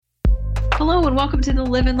Hello and welcome to the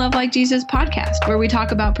Live and Love Like Jesus podcast, where we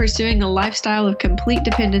talk about pursuing a lifestyle of complete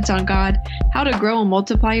dependence on God, how to grow and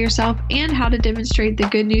multiply yourself, and how to demonstrate the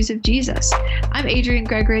good news of Jesus. I'm Adrienne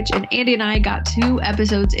Gregorich, and Andy and I got 2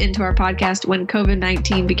 episodes into our podcast when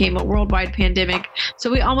COVID-19 became a worldwide pandemic, so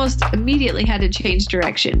we almost immediately had to change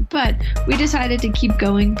direction. But we decided to keep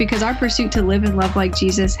going because our pursuit to live and love like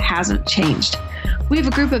Jesus hasn't changed. We have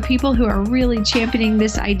a group of people who are really championing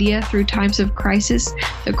this idea through times of crisis,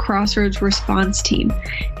 the Crossroads Response Team.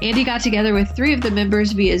 Andy got together with 3 of the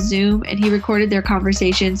members via Zoom, and he recorded their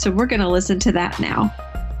conversation, so we're going to listen to that now.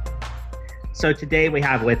 So today we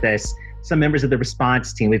have with us some members of the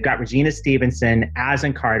response team. We've got Regina Stevenson,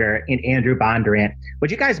 Aslan Carter, and Andrew Bondurant. Would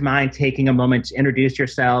you guys mind taking a moment to introduce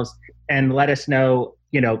yourselves and let us know,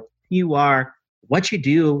 who you are, what you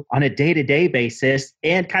do on a day-to-day basis,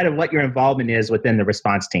 and kind of what your involvement is within the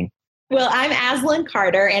response team? Well, I'm Aslan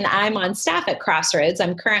Carter, and I'm on staff at Crossroads.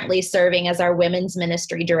 I'm currently serving as our women's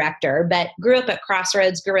ministry director, but grew up at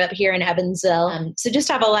Crossroads, grew up here in Evansville. So just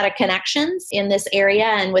have a lot of connections in this area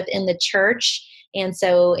and within the church. And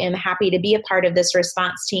so I'm happy to be a part of this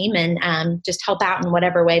response team and just help out in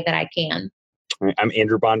whatever way that I can. I'm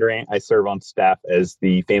Andrew Bondurant. I serve on staff as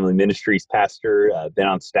the family ministries pastor. Been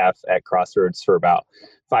on staff at Crossroads for about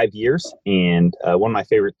 5 years. And one of my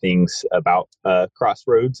favorite things about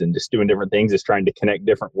Crossroads and just doing different things is trying to connect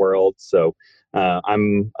different worlds. So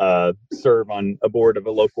I'm serve on a board of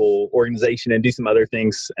a local organization and do some other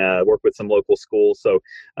things, work with some local schools. So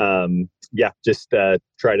just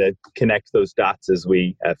try to connect those dots as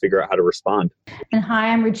we figure out how to respond. And hi,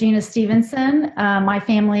 I'm Regina Stevenson. My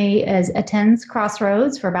family attends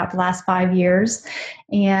Crossroads for about the last 5 years.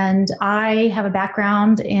 And I have a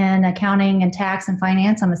background in accounting and tax and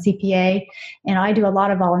finance. I'm a CPA, and I do a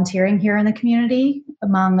lot of volunteering here in the community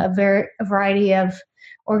among a variety of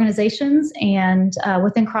organizations. And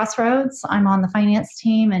within Crossroads, I'm on the finance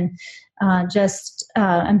team, and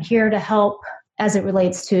I'm here to help as it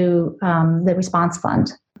relates to the response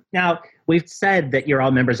fund. Now, we've said that you're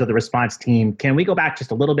all members of the response team. Can we go back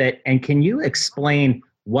just a little bit, and can you explain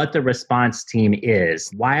what the response team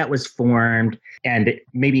is, why it was formed, and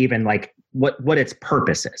maybe even like what its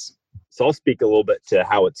purpose is? So I'll speak a little bit to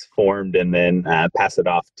how it's formed and then pass it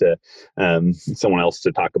off to someone else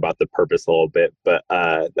to talk about the purpose a little bit. But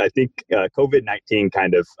I think COVID-19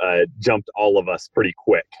 kind of jumped all of us pretty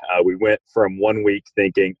quick. We went from 1 week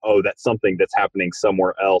thinking, oh, that's something that's happening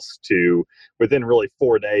somewhere else, to within really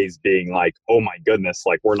 4 days being like, oh my goodness,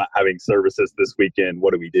 like we're not having services this weekend.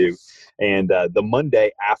 What do we do? And the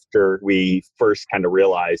Monday after we first kind of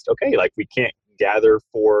realized, okay, like we can't gather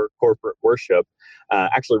for corporate worship,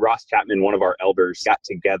 actually Ross Chapman, one of our elders, got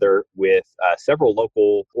together with several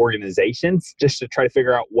local organizations just to try to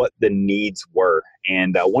figure out what the needs were.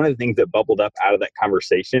 And one of the things that bubbled up out of that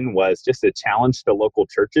conversation was just a challenge to local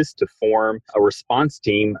churches to form a response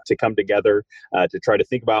team to come together to try to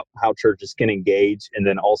think about how churches can engage, and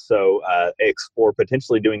then also explore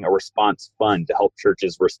potentially doing a response fund to help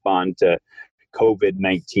churches respond to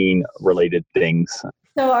COVID-19 related things.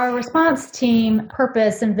 So our response team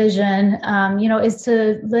purpose and vision, is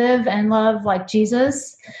to live and love like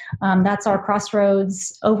Jesus. That's our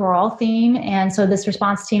Crossroads overall theme. And so this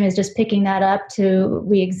response team is just picking that up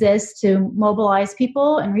we exist to mobilize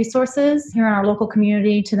people and resources here in our local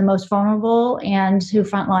community to the most vulnerable and to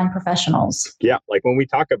frontline professionals. Yeah, like when we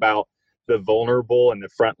talk about the vulnerable and the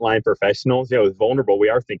frontline professionals, with vulnerable, we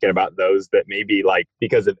are thinking about those that maybe like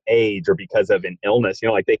because of age or because of an illness,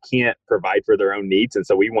 like they can't provide for their own needs. And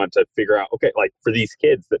so we want to figure out, okay, like for these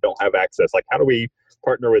kids that don't have access, like how do we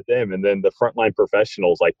partner with them? And then the frontline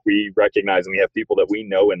professionals, like we recognize and we have people that we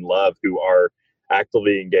know and love who are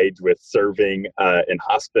actively engaged with serving in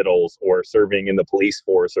hospitals or serving in the police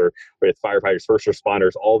force or with firefighters, first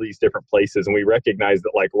responders, all these different places. And we recognize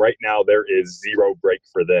that like right now there is zero break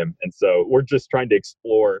for them. And so we're just trying to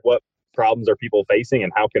explore what problems are people facing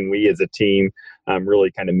and how can we as a team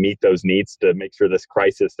really kind of meet those needs to make sure this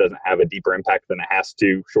crisis doesn't have a deeper impact than it has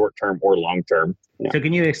to short term or long term. Yeah. So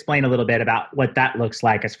can you explain a little bit about what that looks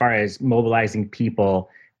like as far as mobilizing people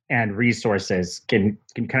and resources? Can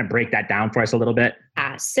kind of break that down for us a little bit?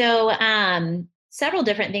 So several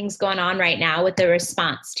different things going on right now with the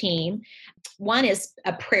response team. One is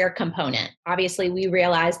a prayer component. Obviously, we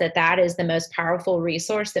realize that is the most powerful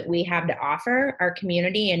resource that we have to offer our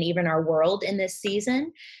community and even our world in this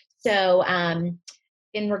season. So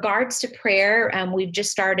in regards to prayer, we've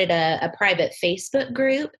just started a private Facebook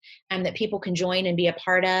group that people can join and be a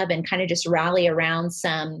part of and kind of just rally around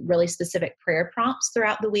some really specific prayer prompts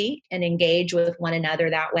throughout the week and engage with one another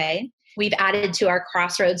that way. We've added to our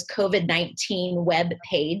Crossroads COVID-19 web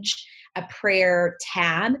page a prayer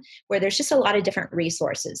tab where there's just a lot of different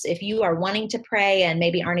resources. If you are wanting to pray and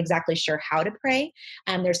maybe aren't exactly sure how to pray,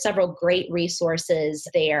 there's several great resources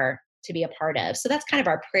there to be a part of. So that's kind of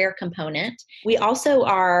our prayer component. We also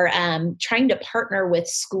are trying to partner with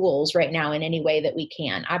schools right now in any way that we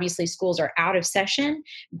can. Obviously, schools are out of session,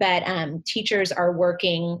 but teachers are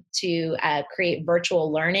working to create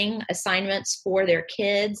virtual learning assignments for their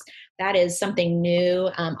kids. That is something new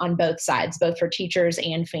on both sides, both for teachers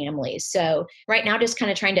and families. So right now, just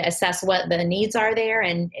kind of trying to assess what the needs are there,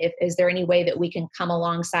 and is there any way that we can come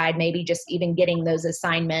alongside, maybe just even getting those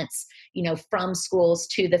assignments, from schools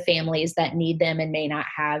to the families that need them and may not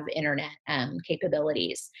have internet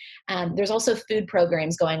capabilities. There's also food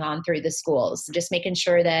programs going on through the schools, just making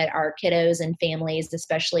sure that our kiddos and families,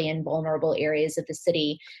 especially in vulnerable areas of the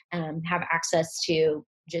city, have access to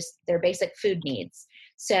just their basic food needs.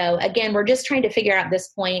 So again, we're just trying to figure out this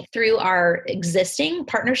point through our existing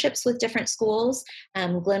partnerships with different schools,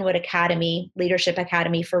 Glenwood Academy, Leadership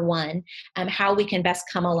Academy for one, how we can best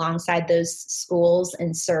come alongside those schools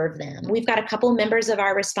and serve them. We've got a couple members of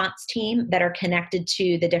our response team that are connected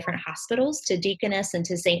to the different hospitals, to Deaconess and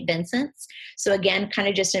to St. Vincent's. So again, kind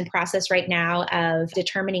of just in process right now of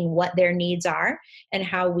determining what their needs are and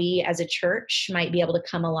how we as a church might be able to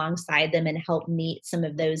come alongside them and help meet some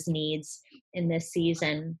of those needs in this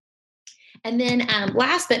season. And then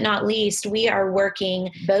last but not least, we are working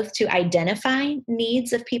both to identify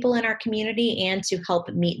needs of people in our community and to help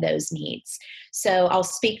meet those needs. So I'll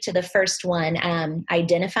speak to the first one,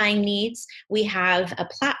 identifying needs. We have a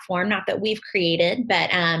platform, not that we've created, but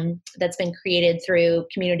that's been created through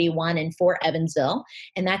Community One and for Evansville,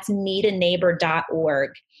 and that's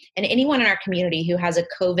needaneighbor.org. And anyone in our community who has a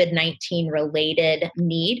COVID-19 related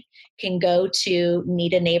need can go to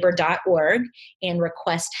needaneighbor.org and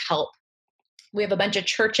request help. We have a bunch of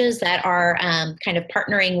churches that are kind of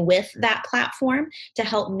partnering with that platform to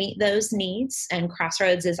help meet those needs, and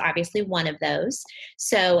Crossroads is obviously one of those.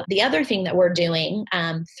 So the other thing that we're doing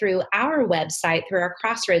through our website, through our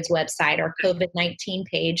Crossroads website, our COVID-19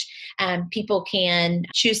 page, people can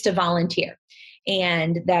choose to volunteer.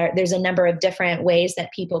 And there's a number of different ways that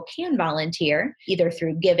people can volunteer, either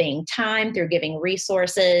through giving time, through giving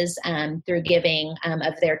resources, through giving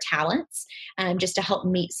of their talents, just to help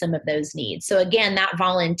meet some of those needs. So again, that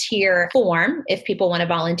volunteer form, if people want to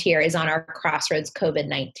volunteer, is on our Crossroads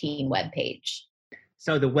COVID-19 webpage.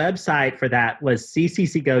 So the website for that was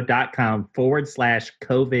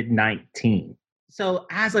cccgo.com/COVID-19. So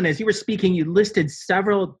Aslan, as you were speaking, you listed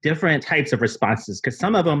several different types of responses, because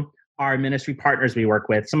some of them are ministry partners we work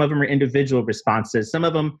with. Some of them are individual responses. Some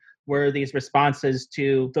of them were these responses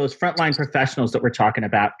to those frontline professionals that we're talking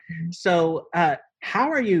about. So how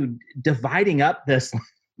are you dividing up this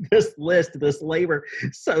list, this labor,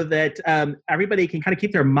 so that everybody can kind of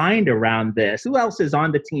keep their mind around this? Who else is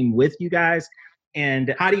on the team with you guys?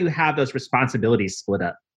 And how do you have those responsibilities split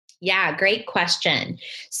up? Yeah, great question.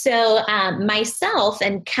 So myself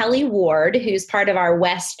and Kelly Ward, who's part of our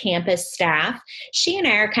West Campus staff, she and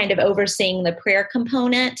I are kind of overseeing the prayer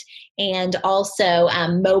component and also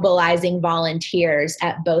mobilizing volunteers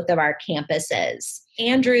at both of our campuses.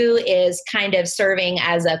 Andrew is kind of serving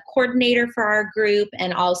as a coordinator for our group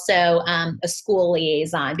and also a school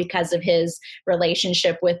liaison because of his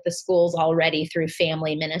relationship with the schools already through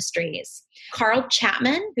family ministries. Carl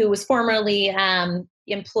Chapman, who was formerly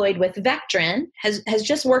employed with Vectren, has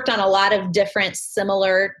just worked on a lot of different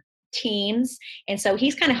similar teams. And so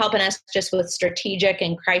he's kind of helping us just with strategic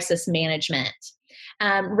and crisis management.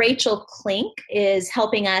 Rachel Klink is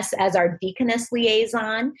helping us as our Deaconess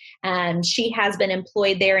liaison. She has been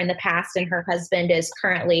employed there in the past, and her husband is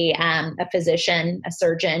currently a physician, a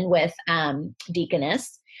surgeon with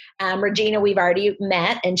Deaconess. Regina, we've already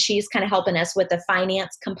met, and she's kind of helping us with the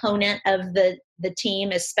finance component of the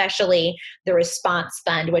team, especially the response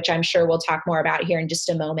fund, which I'm sure we'll talk more about here in just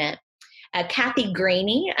a moment. Kathy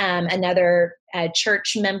Graney, another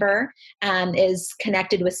church member, is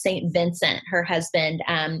connected with St. Vincent. Her husband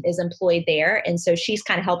is employed there, and so she's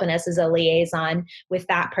kind of helping us as a liaison with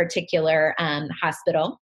that particular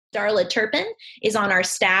hospital. Darla Turpin is on our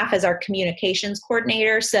staff as our communications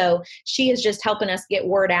coordinator, so she is just helping us get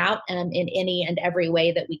word out in any and every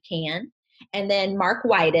way that we can. And then Mark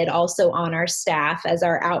Whited, also on our staff as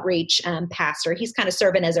our outreach pastor. He's kind of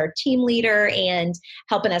serving as our team leader and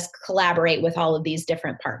helping us collaborate with all of these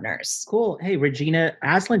different partners. Cool. Hey, Regina,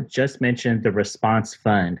 Aslan just mentioned the Response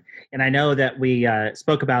Fund, and I know that we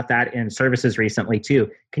spoke about that in services recently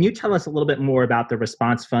too. Can you tell us a little bit more about the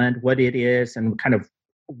Response Fund, what it is, and kind of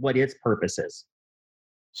what its purpose is?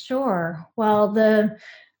 Sure. Well, the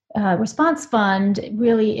Response Fund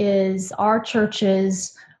really is our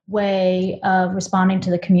church's way of responding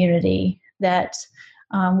to the community that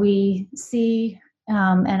we see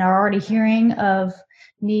and are already hearing of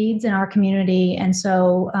needs in our community. And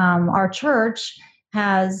so our church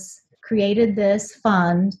has created this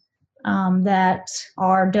fund that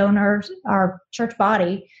our donors, our church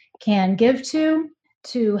body, can give to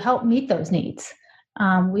help meet those needs.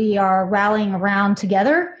 We are rallying around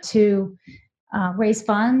together to raise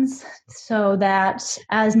funds so that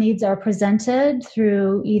as needs are presented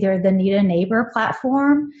through either the Need a Neighbor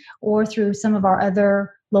platform or through some of our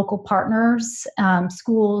other local partners,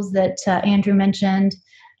 schools that Andrew mentioned,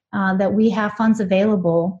 that we have funds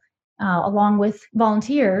available along with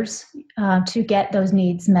volunteers to get those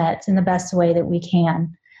needs met in the best way that we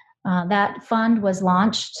can. That fund was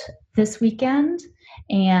launched this weekend,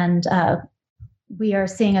 and we are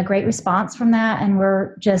seeing a great response from that, and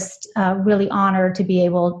we're just really honored to be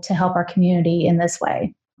able to help our community in this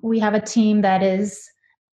way. We have a team that is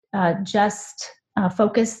just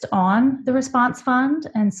focused on the response fund,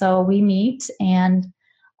 and so we meet and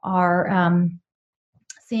are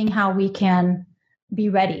seeing how we can be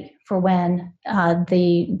ready for when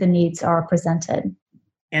the needs are presented.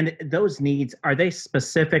 And those needs, are they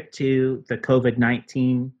specific to the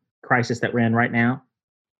COVID-19 crisis that we're in right now?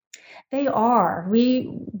 They are.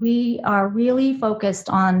 We are really focused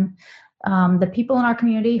on the people in our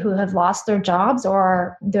community who have lost their jobs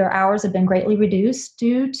or their hours have been greatly reduced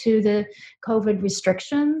due to the COVID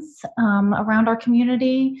restrictions around our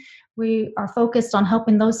community. We are focused on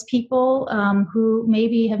helping those people who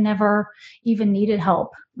maybe have never even needed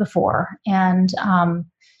help before, and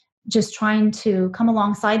just trying to come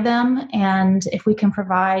alongside them. And if we can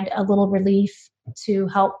provide a little relief to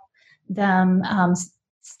help them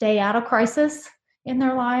stay out of crisis in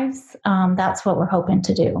their lives, that's what we're hoping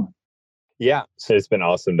to do. Yeah, so it's been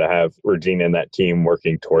awesome to have Regina and that team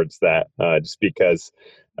working towards that, just because,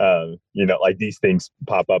 like these things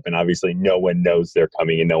pop up and obviously no one knows they're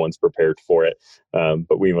coming and no one's prepared for it.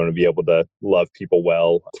 But we want to be able to love people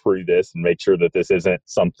well through this and make sure that this isn't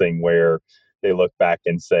something where they look back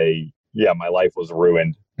and say, yeah, my life was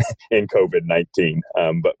ruined in COVID-19,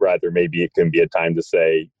 but rather maybe it can be a time to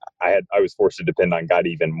say, I was forced to depend on God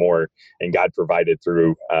even more, and God provided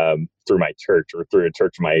through my church or through a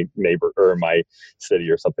church, my neighbor or my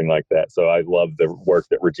city or something like that. So I love the work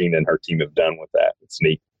that Regina and her team have done with that. It's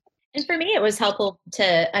neat. And for me, it was helpful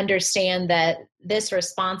to understand that this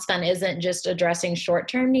response fund isn't just addressing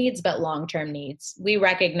short-term needs, but long-term needs. We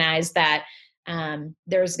recognize that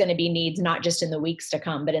there's going to be needs not just in the weeks to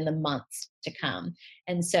come, but in the months to come.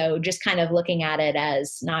 And so just kind of looking at it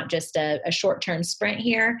as not just a short-term sprint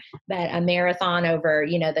here, but a marathon over,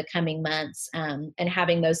 the coming months, and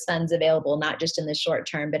having those funds available, not just in the short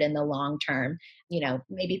term, but in the long term.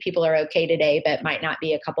 Maybe people are okay today, but might not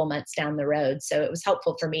be a couple months down the road. So it was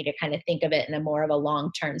helpful for me to kind of think of it in a more of a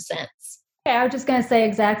long-term sense. Yeah, I was just going to say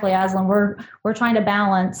exactly, Aslan, we're trying to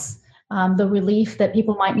balance the relief that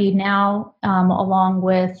people might need now, along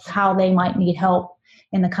with how they might need help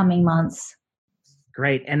in the coming months.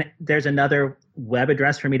 Great. And there's another web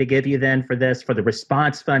address for me to give you then for the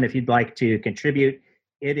response fund. If you'd like to contribute,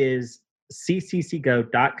 it is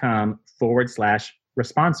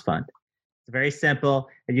cccgo.com/response fund. It's very simple.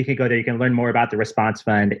 And you can go there. You can learn more about the response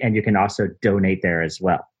fund, and you can also donate there as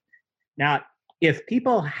well. Now, if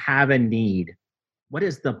people have a need, what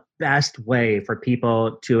is the best way for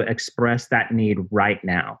people to express that need right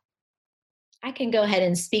now? I can go ahead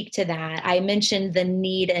and speak to that. I mentioned the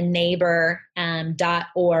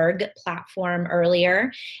needaneighbor.org platform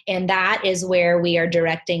earlier, and that is where we are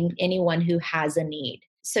directing anyone who has a need.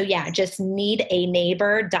 So yeah, just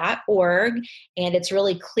needaneighbor.org, and it's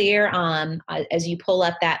really clear as you pull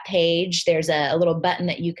up that page, there's a little button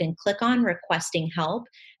that you can click on requesting help,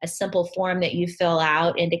 a simple form that you fill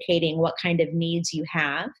out indicating what kind of needs you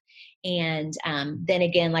have. And then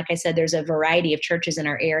again, like I said, there's a variety of churches in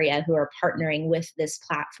our area who are partnering with this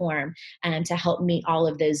platform to help meet all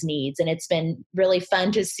of those needs. And it's been really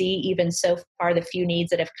fun to see, even so far, the few needs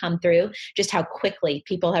that have come through, just how quickly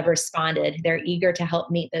people have responded. They're eager to help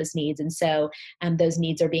meet those needs. And so those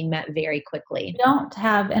needs are being met very quickly. If you don't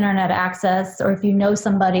have internet access, or if you know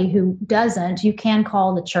somebody who doesn't, you can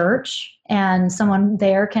call the church and someone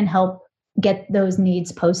there can help get those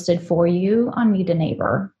needs posted for you on Need a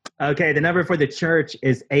Neighbor. Okay, the number for the church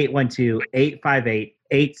is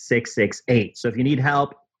 812-858-8668. So if you need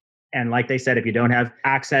help, and like they said, if you don't have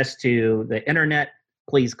access to the internet,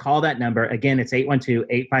 please call that number. Again, it's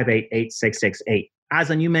 812-858-8668.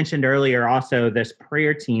 Aslan, you mentioned earlier also this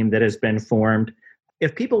prayer team that has been formed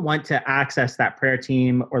If people want to access that prayer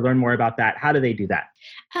team or learn more about that, how do they do that?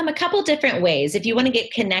 A couple different ways. If you want to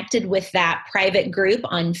get connected with that private group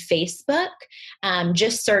on Facebook,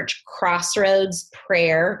 just search Crossroads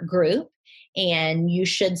Prayer Group, and you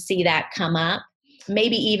should see that come up.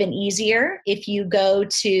 Maybe even easier if you go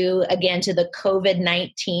to the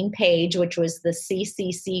COVID-19 page, which was the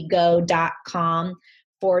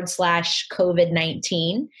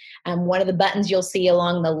cccgo.com/COVID-19. One of the buttons you'll see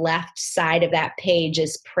along the left side of that page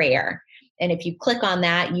is prayer. And if you click on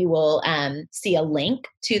that, you will see a link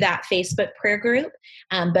to that Facebook prayer group,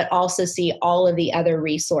 but also see all of the other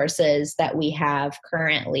resources that we have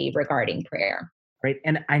currently regarding prayer. Great.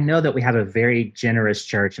 And I know that we have a very generous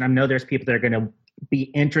church, and I know there's people that are going to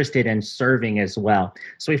be interested in serving as well.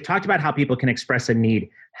 So we've talked about how people can express a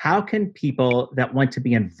need. How can people that want to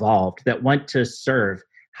be involved, that want to serve,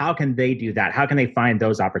 how can they do that? How can they find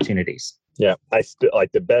those opportunities? Yeah, I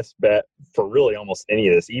like the best bet for really almost any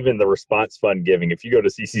of this, even the response fund giving. If you go to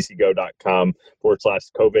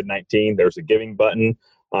cccgo.com/COVID-19, there's a giving button.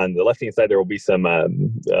 On the left-hand side, there will be some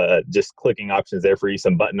just clicking options there for you,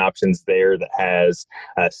 some button options there that has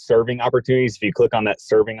serving opportunities. If you click on that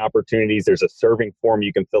serving opportunities, there's a serving form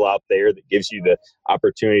you can fill out there that gives you the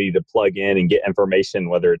opportunity to plug in and get information,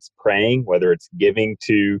 whether it's praying, whether it's giving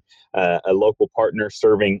to a local partner,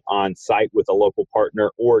 serving on site with a local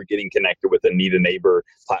partner, or getting connected with a Need a Neighbor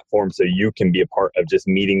platform so you can be a part of just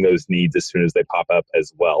meeting those needs as soon as they pop up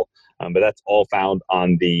as well. But that's all found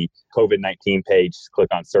on the COVID-19 page. Just click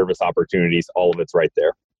on service opportunities. All of it's right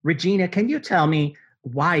there. Regina, can you tell me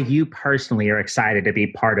why you personally are excited to be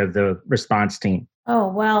part of the response team? Oh,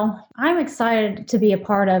 well, I'm excited to be a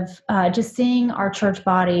part of just seeing our church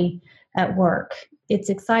body at work. It's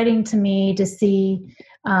exciting to me to see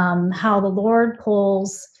how the Lord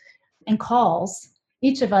pulls and calls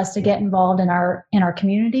each of us to get involved in our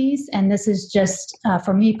communities. And this is just,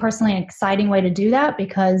 for me personally, an exciting way to do that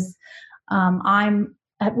because I'm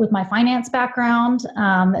with my finance background.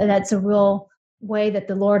 That's a real way that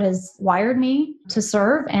the Lord has wired me to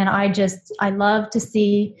serve. And I love to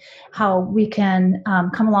see how we can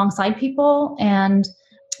come alongside people and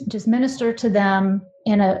just minister to them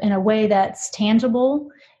in a way that's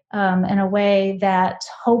tangible, in a way that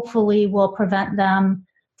hopefully will prevent them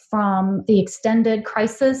from the extended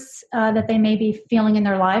crisis that they may be feeling in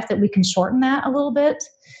their life, that we can shorten that a little bit.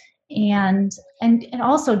 And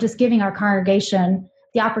also just giving our congregation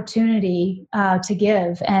the opportunity to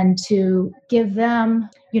give and to give them,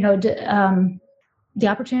 the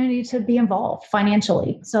opportunity to be involved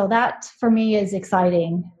financially. So that for me is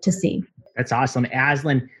exciting to see. That's awesome.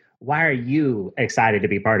 Aslan, why are you excited to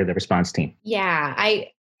be part of the response team? Yeah,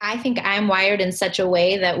 I think I'm wired in such a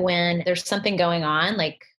way that when there's something going on,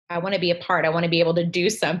 like I want to be a part, I want to be able to do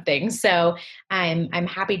something. So I'm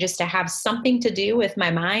happy just to have something to do with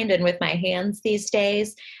my mind and with my hands these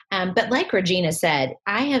days. But like Regina said,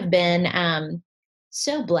 I have been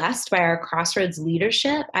so blessed by our Crossroads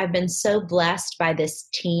leadership. I've been so blessed by this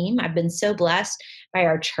team. I've been so blessed by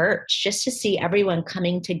our church just to see everyone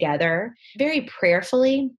coming together very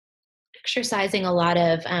prayerfully, exercising a lot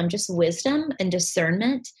of just wisdom and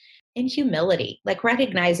discernment and humility, like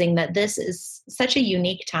recognizing that this is such a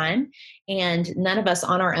unique time and none of us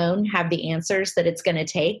on our own have the answers that it's going to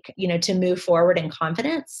take, to move forward in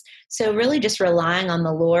confidence. So really just relying on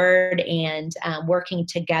the Lord and working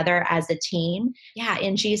together as a team. Yeah,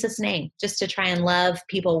 in Jesus' name, just to try and love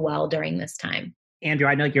people well during this time. Andrew,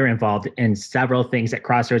 I know you're involved in several things at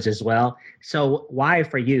Crossroads as well. So why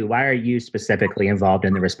for you? Why are you specifically involved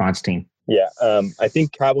in the response team? Yeah, I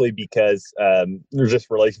think probably because there's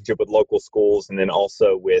just relationship with local schools and then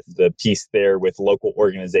also with the piece there with local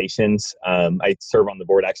organizations. I serve on the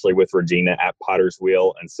board actually with Regina at Potter's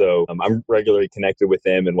Wheel. And so I'm regularly connected with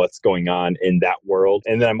them and what's going on in that world.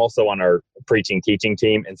 And then I'm also on our preaching teaching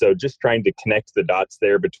team. And so just trying to connect the dots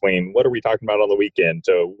there between what are we talking about on the weekend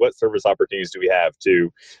to what service opportunities do we have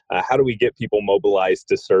to how do we get people mobilized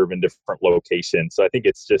to serve in different locations. So I think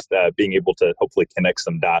it's just being able to hopefully connect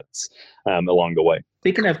some dots along the way.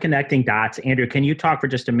 Speaking of connecting dots, Andrew, can you talk for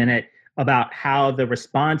just a minute about how the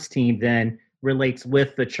response team then relates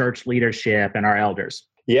with the church leadership and our elders?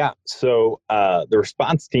 Yeah, so the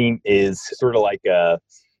response team is sort of like a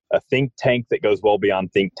think tank that goes well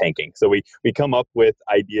beyond think tanking. So we come up with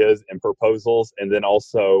ideas and proposals and then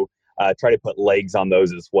also try to put legs on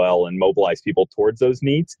those as well and mobilize people towards those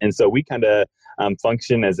needs. And so we kind of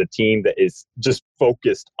function as a team that is just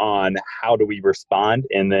focused on how do we respond.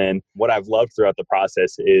 And then what I've loved throughout the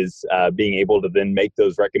process is being able to then make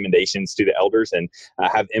those recommendations to the elders and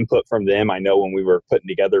have input from them. I know when we were putting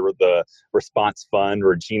together the response fund,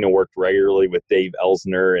 Regina worked regularly with Dave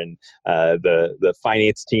Elsner and the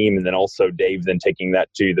finance team, and then also Dave then taking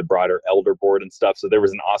that to the broader elder board and stuff. So there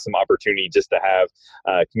was an awesome opportunity just to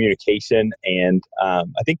have communication. And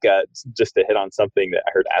I think just to hit on something that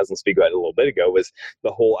I heard Aslan speak about a little bit ago was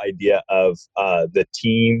the whole idea of the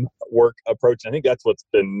team work approach. I think that's what's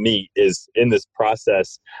been neat is in this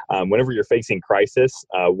process, whenever you're facing crisis,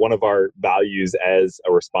 one of our values as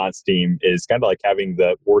a response team is kind of like having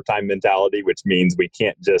the wartime mentality, which means we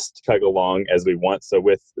can't just chug along as we want. So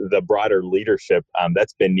with the broader leadership,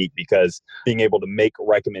 that's been neat because being able to make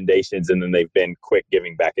recommendations and then they've been quick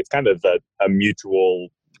giving back. It's kind of a mutual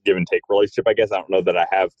give and take relationship, I guess. I don't know that I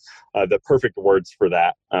have the perfect words for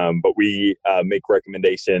that, but we make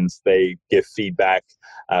recommendations. They give feedback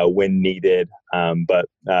when needed, but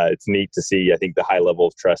it's neat to see, I think, the high level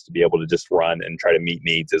of trust to be able to just run and try to meet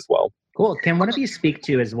needs as well. Cool. Can one of you speak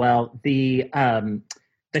to as well the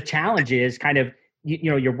challenge is kind of,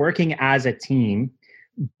 you're working as a team,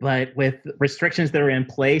 but with restrictions that are in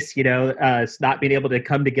place, not being able to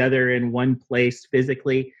come together in one place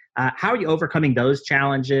physically. How are you overcoming those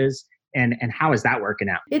challenges and how is that working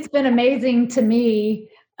out? It's been amazing to me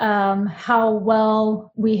how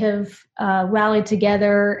well we have rallied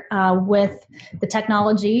together with the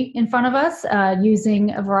technology in front of us,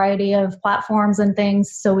 using a variety of platforms and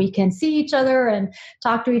things so we can see each other and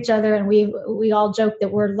talk to each other. And we all joke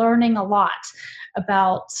that we're learning a lot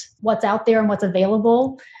about what's out there and what's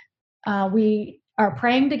available. We are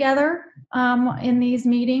praying together in these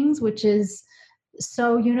meetings, which is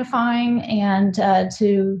so unifying, and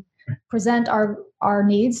to present our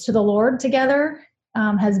needs to the Lord together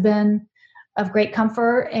has been of great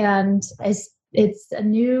comfort. And it's a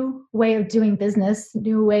new way of doing business,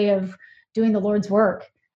 new way of doing the Lord's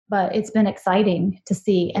work, but it's been exciting to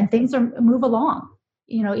see, and things move along,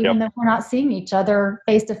 even though we're not seeing each other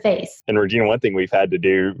face to face. And Regina, one thing we've had to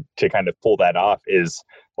do to kind of pull that off is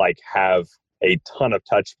have a ton of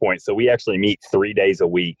touch points. So we actually meet 3 days a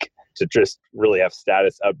week to just really have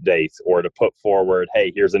status updates or to put forward, hey,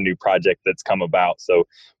 here's a new project that's come about. So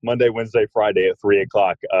Monday, Wednesday, Friday at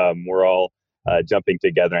 3:00, we're all jumping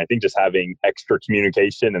together. And I think just having extra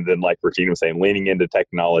communication and then, like Regina was saying, leaning into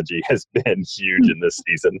technology has been huge in this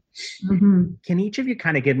season. Mm-hmm. Can each of you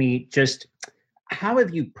kind of give me just how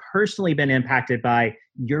have you personally been impacted by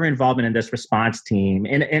your involvement in this response team?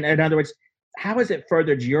 And in other words, how has it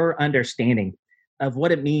furthered your understanding of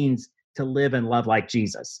what it means to live and love like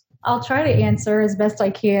Jesus? I'll try to answer as best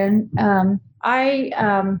I can.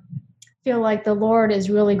 I feel like the Lord is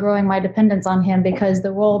really growing my dependence on him, because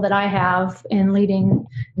the role that I have in leading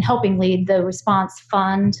and helping lead the response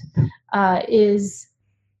fund is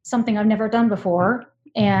something I've never done before.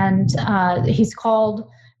 And he's called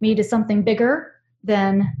me to something bigger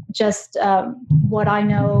than just what I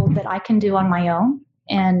know that I can do on my own.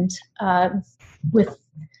 And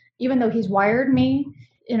even though he's wired me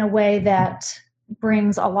in a way that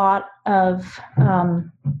brings a lot of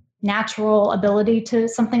natural ability to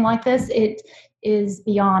something like this, it is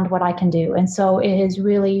beyond what I can do. And so it is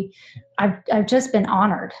really, I've just been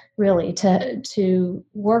honored really to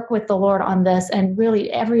work with the Lord on this, and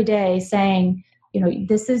really every day saying,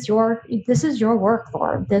 this is your work,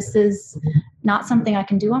 Lord. This is not something I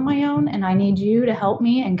can do on my own, and I need you to help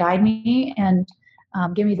me and guide me and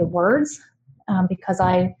give me the words, because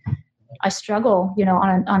I struggle,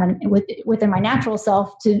 within my natural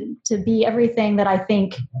self to be everything that I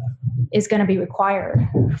think is going to be required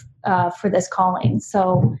for this calling.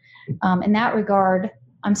 So, in that regard,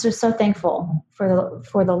 I'm just so thankful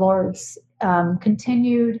for the Lord's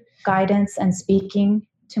continued guidance and speaking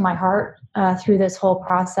to my heart through this whole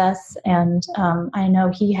process. And I know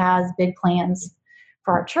He has big plans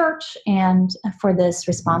for our church and for this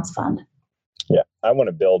response fund. Yeah, I want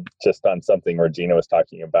to build just on something Regina was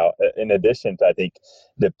talking about. In addition to, I think,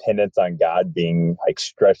 dependence on God being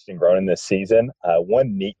stretched and grown in this season,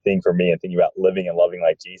 one neat thing for me and thinking about living and loving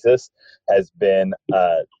like Jesus has been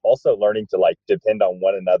also learning to depend on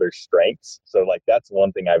one another's strengths. So that's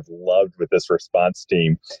one thing I've loved with this response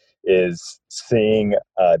team is seeing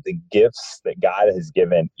the gifts that God has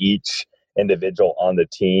given each individual on the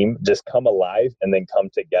team just come alive and then come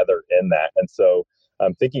together in that. And so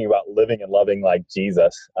thinking about living and loving like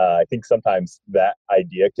Jesus, I think sometimes that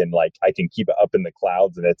idea can I can keep it up in the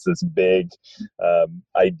clouds and it's this big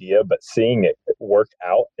idea, but seeing it work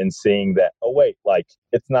out and seeing that, oh wait,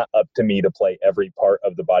 it's not up to me to play every part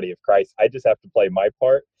of the body of Christ. I just have to play my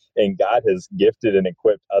part. And God has gifted and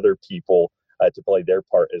equipped other people to play their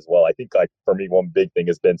part as well. I think, like, for me, one big thing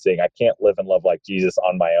has been saying I can't live and love like Jesus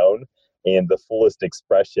on my own. And the fullest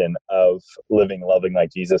expression of living, loving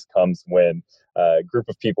like Jesus comes when a group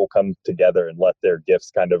of people come together and let their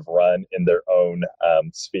gifts kind of run in their own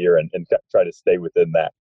sphere and try to stay within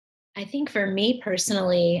that. I think for me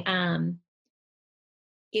personally,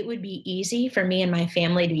 it would be easy for me and my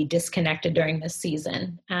family to be disconnected during this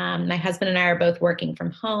season. My husband and I are both working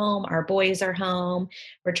from home. Our boys are home.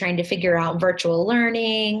 We're trying to figure out virtual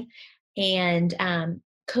learning. And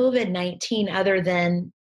COVID-19, other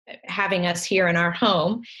than having us here in our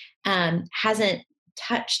home, hasn't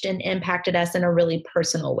touched and impacted us in a really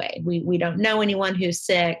personal way. We don't know anyone who's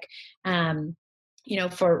sick.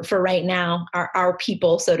 For right now, our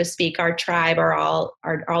people, so to speak, our tribe are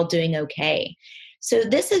all doing okay. So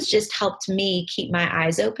this has just helped me keep my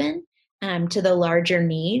eyes open to the larger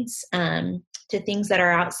needs, to things that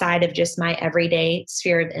are outside of just my everyday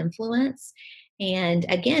sphere of influence. And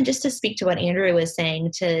again, just to speak to what Andrew was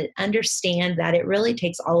saying, to understand that it really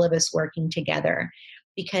takes all of us working together,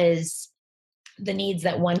 because the needs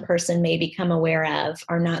that one person may become aware of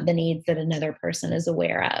are not the needs that another person is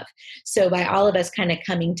aware of. So by all of us kind of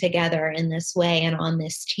coming together in this way and on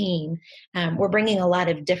this team, we're bringing a lot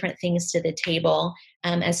of different things to the table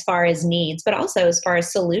as far as needs, but also as far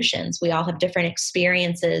as solutions. We all have different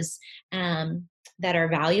experiences that are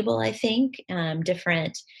valuable, I think,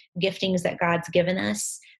 different giftings that God's given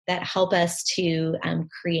us that help us to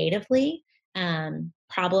creatively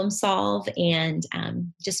problem solve and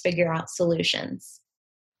just figure out solutions.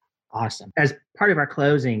 Awesome. As part of our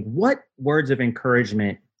closing, what words of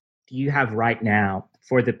encouragement do you have right now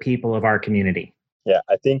for the people of our community? Yeah,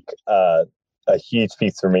 I think a huge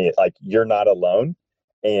piece for me, like, you're not alone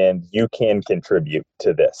and you can contribute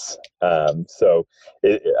to this.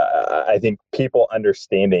 I think people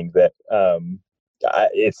understanding that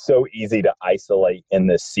it's so easy to isolate in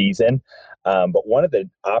this season. But one of the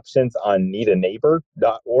options on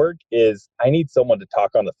needaneighbor.org is I need someone to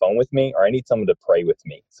talk on the phone with me, or I need someone to pray with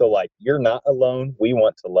me. So, like, you're not alone. We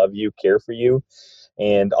want to love you, care for you.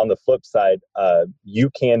 And on the flip side,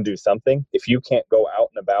 you can do something. If you can't go out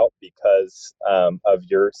and about because of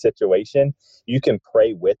your situation, you can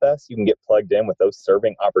pray with us. You can get plugged in with those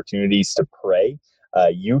serving opportunities to pray.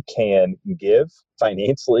 You can give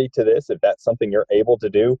financially to this if that's something you're able to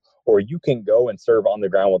do, or you can go and serve on the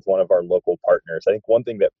ground with one of our local partners. I think one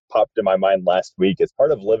thing that popped in my mind last week is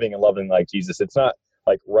part of living and loving like Jesus. It's not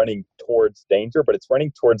like running towards danger, but it's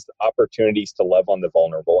running towards the opportunities to love on the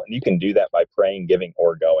vulnerable. And you can do that by praying, giving,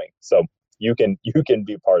 or going. So you can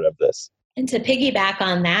be part of this. And to piggyback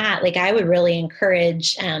on that, like, I would really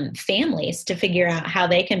encourage families to figure out how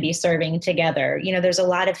they can be serving together. There's a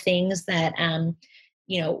lot of things that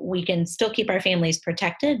we can still keep our families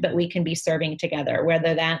protected, but we can be serving together,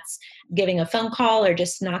 whether that's giving a phone call or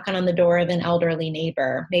just knocking on the door of an elderly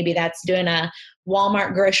neighbor. Maybe that's doing a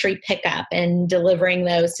Walmart grocery pickup and delivering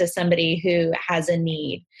those to somebody who has a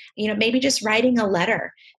need. Maybe just writing a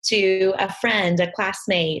letter to a friend, a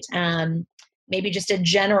classmate, maybe just a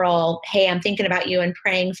general, hey, I'm thinking about you and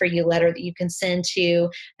praying for you letter that you can send to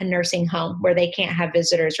a nursing home where they can't have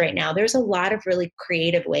visitors right now. There's a lot of really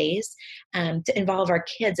creative ways to involve our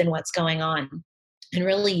kids in what's going on, and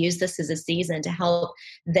really use this as a season to help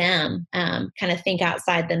them kind of think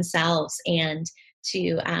outside themselves and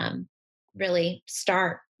to really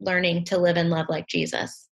start learning to live and love like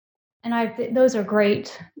Jesus. And those are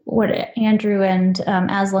great, what Andrew and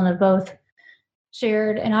Aslan have both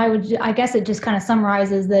shared. And I guess it just kind of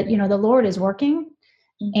summarizes that, the Lord is working,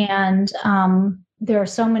 and there are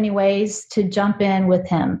so many ways to jump in with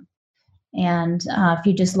him. And if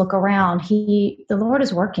you just look around, the Lord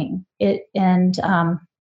is working and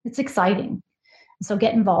it's exciting. So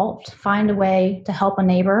get involved, find a way to help a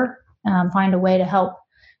neighbor, find a way to help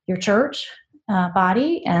your church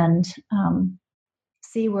body, and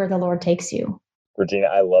see where the Lord takes you. Regina,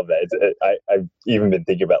 I love that. I've even been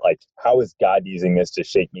thinking about, like, how is God using this to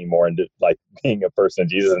shape me more into, like, being a person of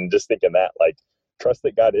Jesus, and just thinking that, like, trust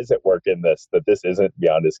that God is at work in this, that this isn't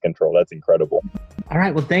beyond his control. That's incredible. All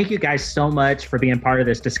right. Well, thank you guys so much for being part of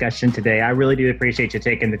this discussion today. I really do appreciate you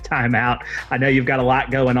taking the time out. I know you've got a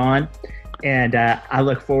lot going on, and I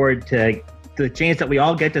look forward to the chance that we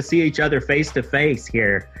all get to see each other face to face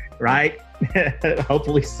here, right?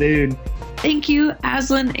 Hopefully soon. Thank you,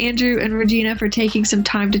 Aslan, Andrew, and Regina, for taking some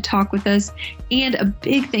time to talk with us. And a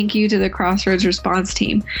big thank you to the Crossroads Response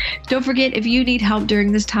Team. Don't forget, if you need help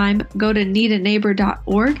during this time, go to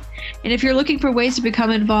needaneighbor.org. And if you're looking for ways to become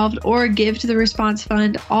involved or give to the Response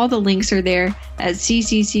Fund, all the links are there at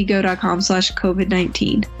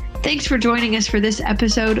cccgo.com/COVID-19. Thanks for joining us for this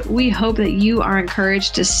episode. We hope that you are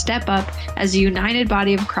encouraged to step up as a united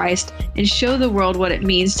body of Christ and show the world what it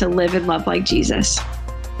means to live and love like Jesus.